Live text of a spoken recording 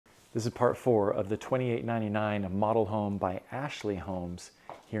This is part 4 of the $28.99 model home by Ashley Holmes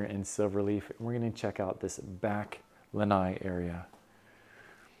here in Silverleaf. And we're going to check out this back Lanai area.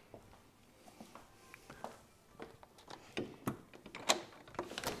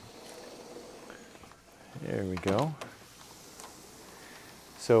 There we go.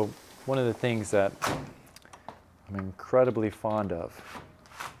 So one of the things that I'm incredibly fond of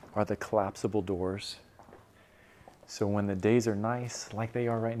are the collapsible doors. So when the days are nice, like they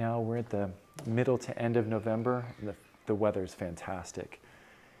are right now, we're at the middle to end of November, and the weather's fantastic.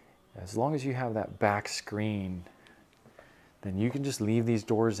 As long as you have that back screen, then you can just leave these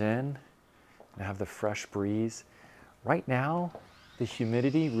doors in and have the fresh breeze. Right now, the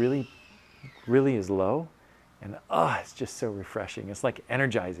humidity really is low, and it's just so refreshing. It's like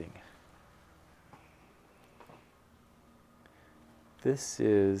energizing. This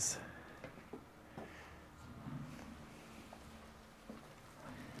is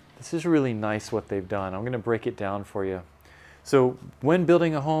really nice what they've done. I'm going to break it down for you. So when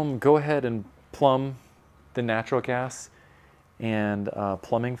building a home, go ahead and plumb the natural gas and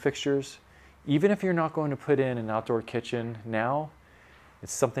plumbing fixtures. Even if you're not going to put in an outdoor kitchen now,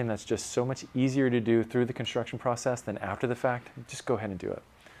 it's something that's just so much easier to do through the construction process than after the fact. Just go ahead and do it.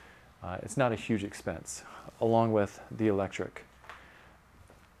 It's not a huge expense, along with the electric.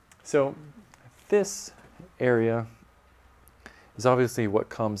 So this area is obviously what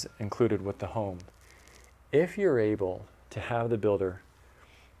comes included with the home. If you're able to have the builder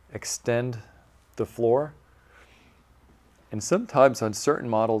extend the floor, and sometimes on certain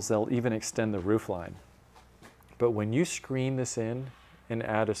models they'll even extend the roof line. But when you screen this in and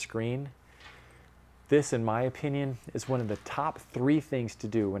add a screen, this, in my opinion, is one of the top 3 things to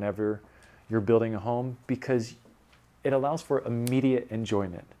do whenever you're building a home, because it allows for immediate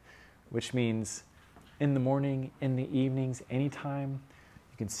enjoyment, which means in the morning, in the evenings, anytime,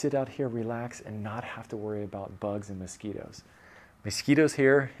 you can sit out here, relax, and not have to worry about bugs and mosquitoes. Mosquitoes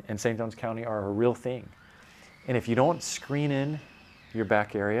here in St. Johns County are a real thing. And if you don't screen in your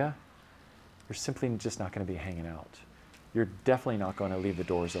back area, you're simply just not going to be hanging out. You're definitely not going to leave the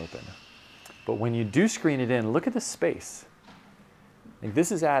doors open. But when you do screen it in, look at the space. Like,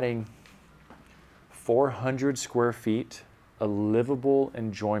 this is adding 400 square feet of livable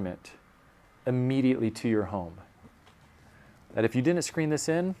enjoyment immediately to your home. That if you didn't screen this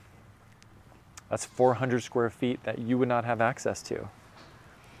in, that's 400 square feet that you would not have access to.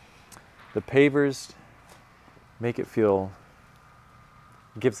 The pavers make it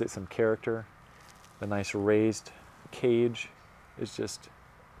gives it some character. The nice raised cage is just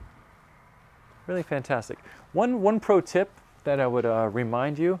really fantastic. One pro tip that I would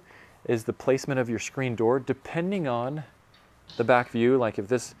remind you is the placement of your screen door. Depending on the back view, like if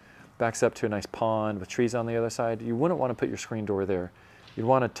this backs up to a nice pond with trees on the other side, you wouldn't want to put your screen door there. You'd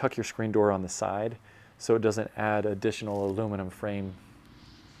want to tuck your screen door on the side so it doesn't add additional aluminum frame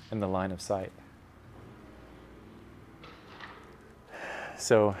in the line of sight.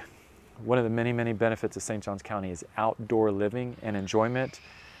 So one of the many benefits of St. Johns County is outdoor living and enjoyment.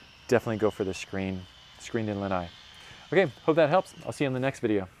 Definitely go for the screened in Lanai. Okay, hope that helps. I'll see you in the next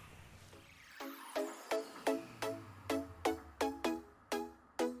video.